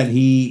is it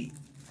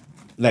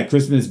that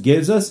Christmas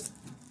gives us?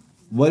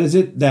 What is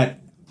it that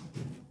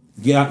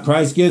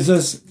Christ gives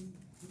us?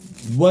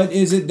 What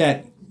is it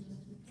that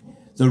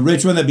the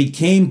rich one that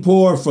became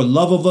poor for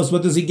love of us,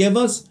 what does he give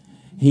us?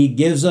 He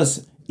gives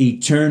us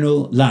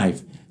eternal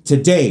life.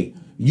 Today,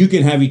 you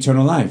can have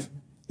eternal life.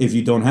 if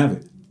you don't have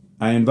it.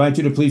 I invite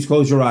you to please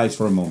close your eyes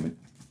for a moment.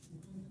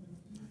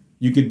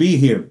 You could be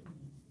here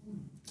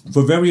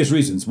for various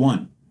reasons.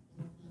 One,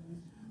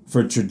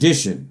 for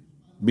tradition,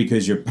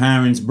 because your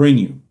parents bring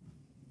you,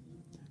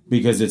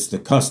 because it's the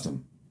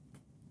custom.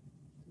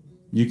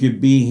 You could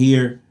be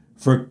here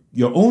for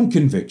your own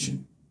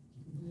conviction.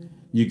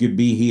 You could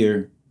be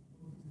here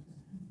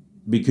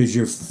because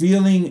you're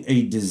feeling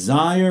a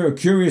desire, a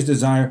curious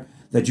desire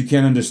that you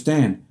can't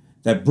understand,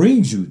 that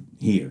brings you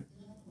here.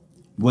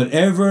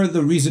 Whatever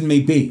the reason may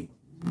be,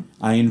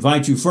 I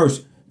invite you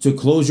first to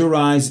close your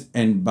eyes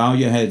and bow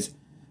your heads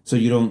so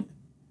you don't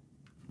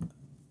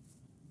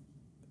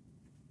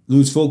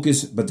lose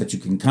focus, but that you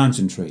can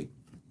concentrate.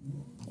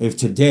 If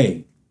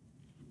today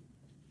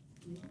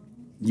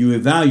you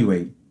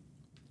evaluate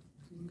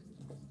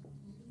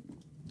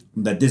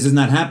that this is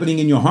not happening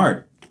in your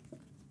heart,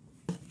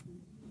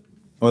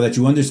 or that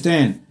you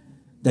understand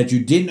that you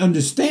didn't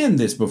understand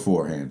this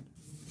beforehand,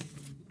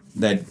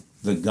 that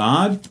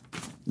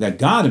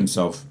God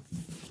himself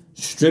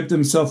stripped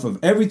himself of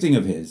everything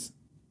of his,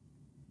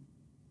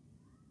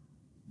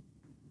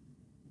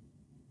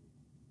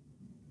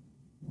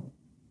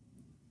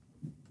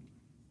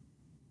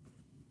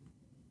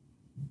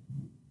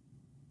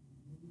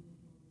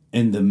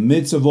 in the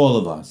midst of all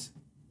of us,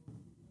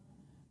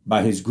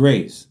 by his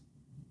grace,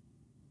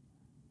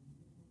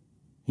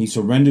 he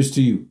surrenders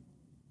to you.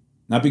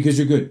 Not because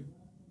you're good.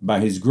 By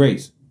his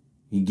grace,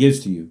 he gives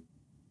to you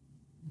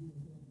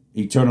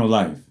eternal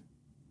life,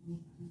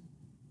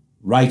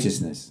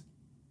 righteousness,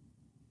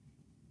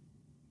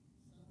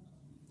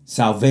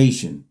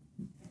 salvation,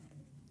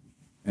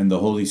 and the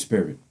Holy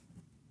Spirit.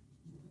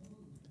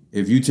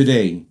 If you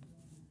today,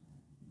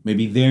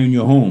 maybe there in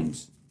your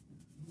homes,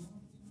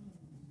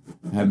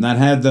 have not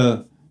had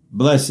the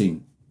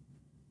blessing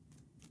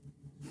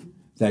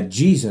that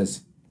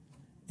Jesus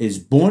is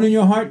born in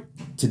your heart,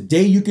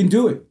 today you can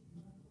do it.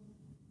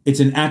 It's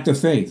an act of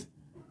faith.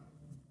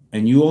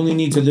 And you only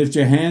need to lift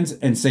your hands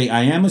and say,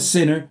 I am a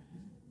sinner,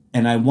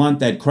 and I want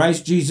that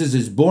Christ Jesus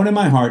is born in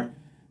my heart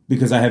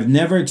because I have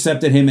never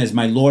accepted him as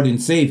my Lord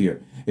and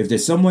Savior. If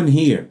there's someone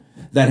here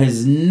that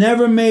has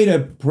never made a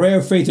prayer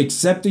of faith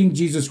accepting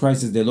Jesus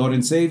Christ as their Lord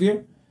and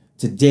Savior,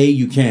 today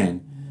you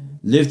can.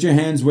 Lift your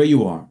hands where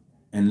you are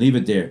and leave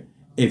it there.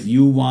 If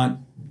you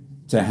want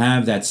to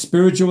have that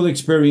spiritual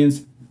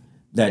experience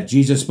that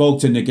Jesus spoke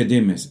to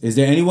Nicodemus. Is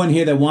there anyone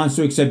here that wants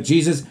to accept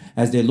Jesus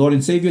as their Lord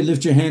and Savior?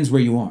 Lift your hands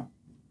where you are.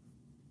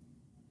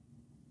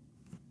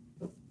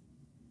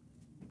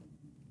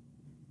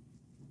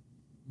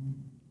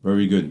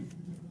 Very good.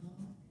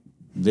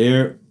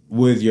 There,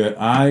 with your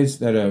eyes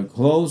that are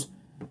closed,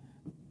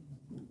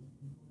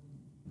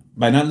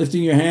 by not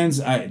lifting your hands,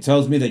 it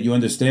tells me that you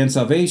understand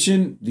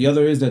salvation. The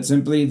other is that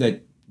simply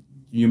that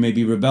you may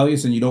be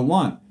rebellious and you don't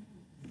want.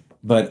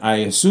 But I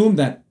assume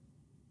that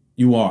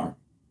you are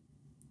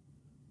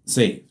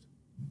saved.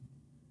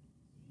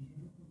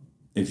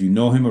 If you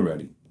know him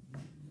already,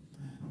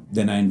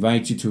 then I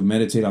invite you to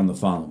meditate on the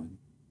following.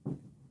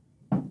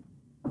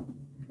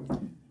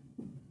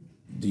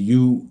 Do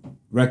you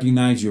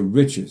recognize your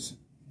riches?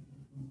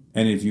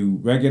 And if you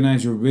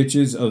recognize your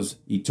riches of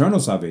eternal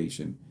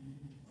salvation,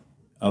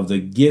 of the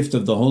gift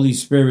of the Holy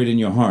Spirit in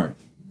your heart,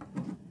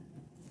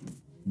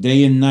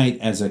 day and night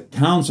as a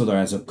counselor,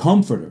 as a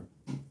comforter,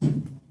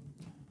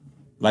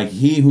 like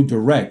he who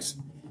directs,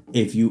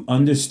 if you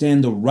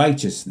understand the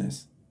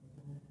righteousness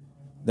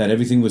that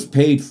everything was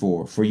paid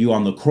for you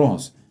on the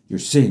cross, your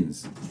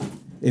sins.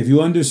 If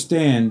you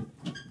understand,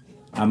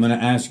 I'm going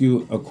to ask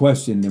you a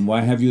question, then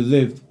why have you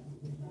lived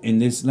in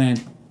this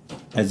land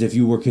as if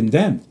you were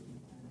condemned?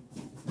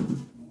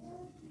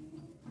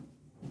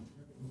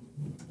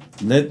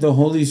 Let the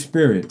Holy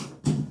Spirit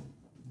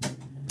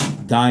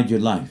guide your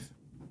life.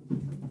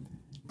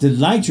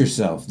 Delight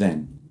yourself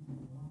then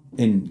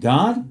in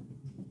God,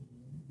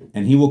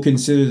 and he will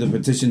consider the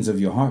petitions of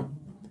your heart.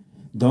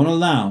 Don't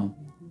allow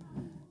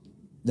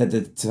that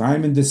the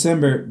time in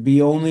December be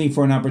only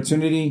for an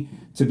opportunity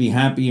to be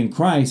happy in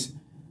Christ,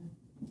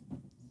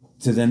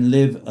 to then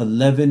live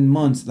 11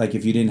 months like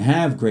if you didn't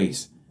have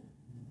grace.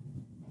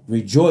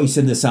 Rejoice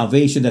in the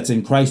salvation that's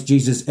in Christ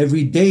Jesus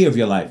every day of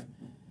your life,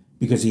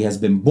 because he has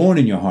been born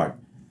in your heart.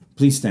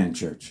 Please stand,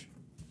 church.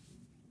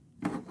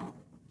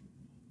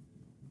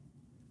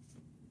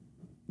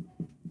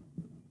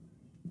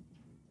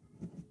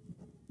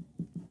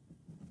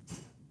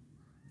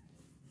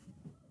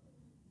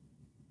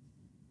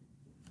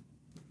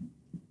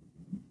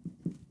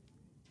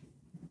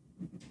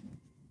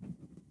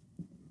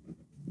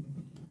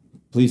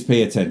 Please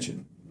pay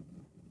attention.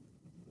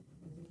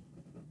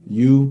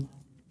 You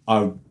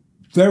are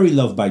very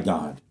loved by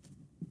God.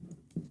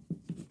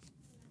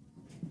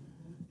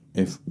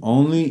 If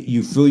only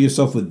you fill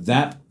yourself with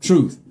that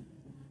truth,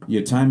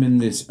 your time in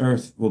this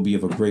earth will be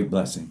of a great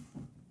blessing.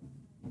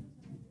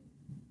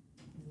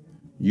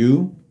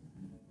 You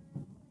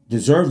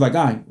deserve,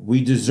 like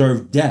we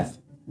deserve death.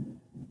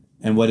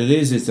 And what it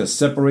is a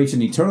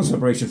separation, eternal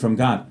separation from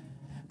God.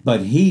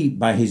 But he,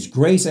 by his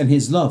grace and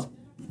his love,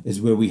 is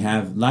where we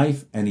have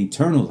life and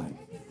eternal life.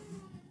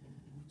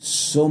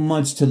 so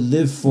much to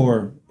live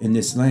for in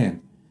this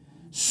land,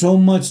 so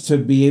much to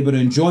be able to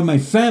enjoy my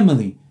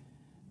family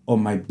or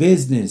my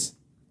business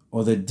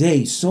or the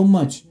day, so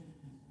much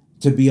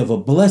to be of a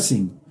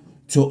blessing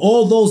to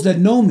all those that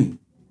know me.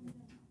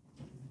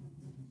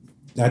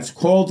 That's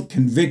called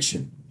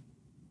conviction.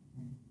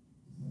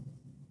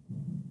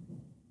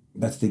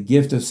 That's the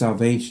gift of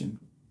salvation.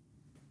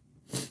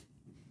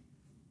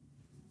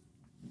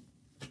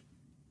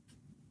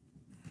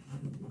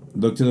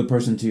 Look to the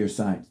person to your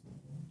side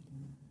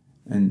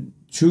and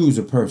choose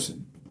a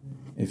person,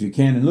 if you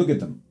can, and look at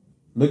them.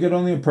 Look at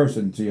only a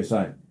person to your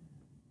side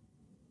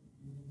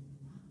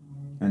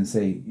and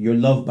say, you're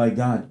loved by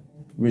God.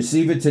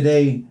 Receive it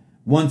today,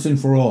 once and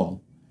for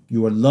all.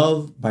 You are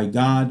loved by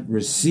God.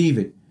 Receive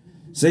it.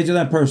 Say to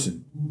that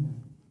person,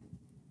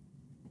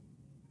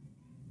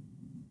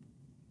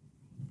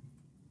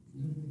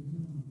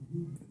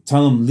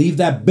 tell them, leave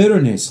that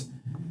bitterness,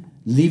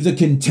 leave the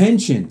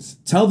contentions.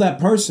 Tell that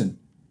person.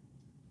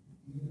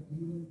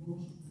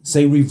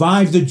 Say,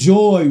 revive the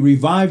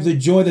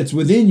joy that's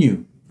within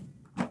you.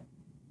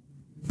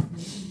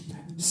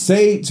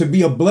 Say, to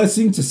be a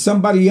blessing to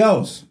somebody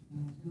else.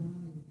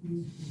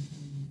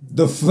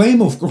 The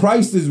flame of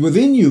Christ is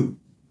within you.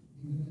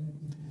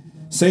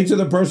 Say to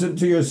the person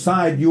to your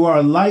side, you are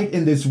a light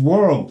in this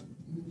world.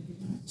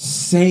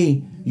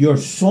 Say, you're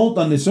salt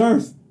on this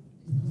earth.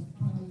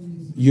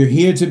 You're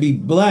here to be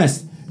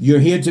blessed. You're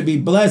here to be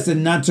blessed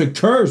and not to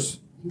curse.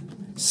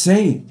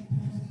 Say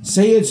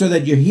it so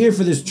that you're here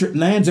for this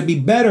land to be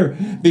better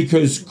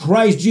because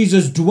Christ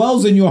Jesus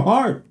dwells in your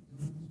heart.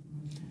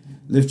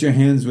 Lift your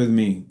hands with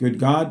me. Good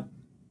God.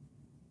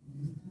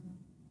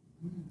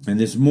 And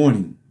this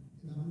morning,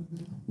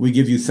 we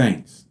give you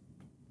thanks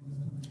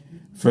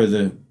for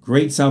the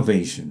great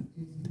salvation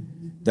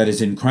that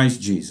is in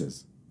Christ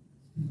Jesus.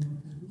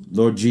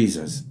 Lord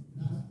Jesus,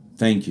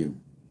 thank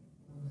you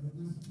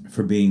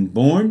for being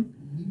born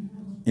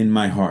in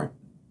my heart.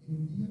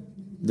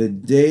 The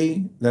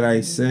day that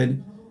I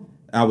said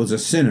I was a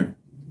sinner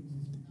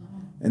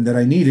and that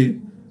I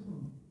needed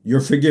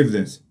your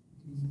forgiveness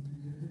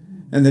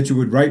and that you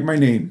would write my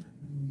name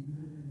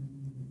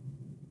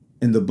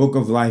in the book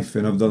of life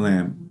and of the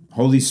Lamb.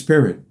 Holy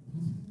Spirit,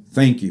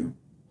 thank you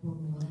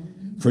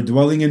for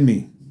dwelling in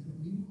me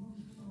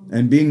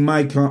and being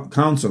my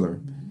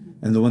counselor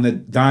and the one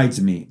that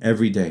guides me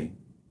every day.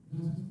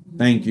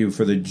 Thank you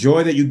for the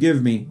joy that you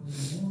give me,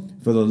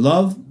 for the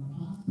love,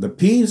 the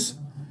peace,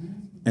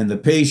 and the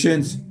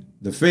patience,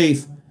 the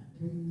faith,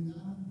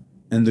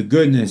 and the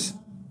goodness,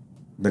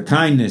 the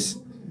kindness,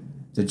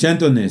 the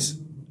gentleness,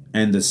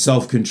 and the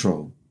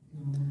self-control.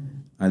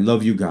 I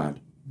love you, God.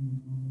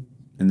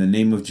 In the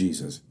name of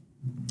Jesus.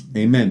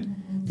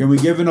 Amen. Can we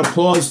give an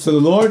applause to the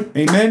Lord?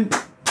 Amen.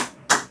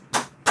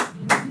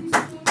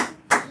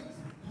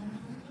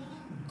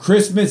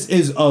 Christmas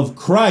is of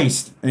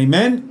Christ.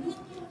 Amen.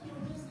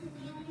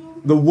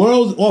 The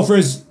world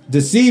offers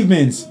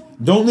deceivements.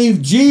 Don't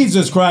leave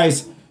Jesus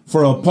Christ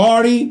for a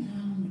party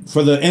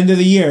for the end of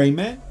the year.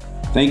 Amen.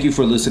 Thank you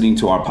for listening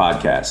to our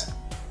podcast.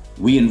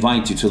 We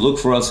invite you to look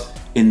for us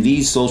in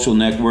these social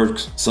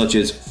networks such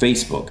as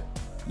Facebook,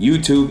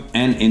 YouTube,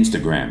 and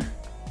Instagram.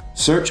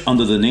 Search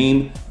under the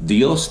name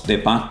Dios de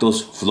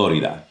Pactos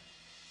Florida.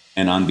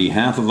 And on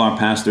behalf of our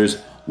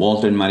pastors,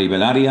 Walter and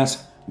Maribel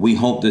Arias, we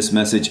hope this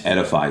message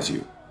edifies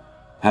you.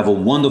 Have a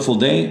wonderful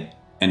day,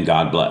 and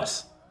God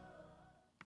bless.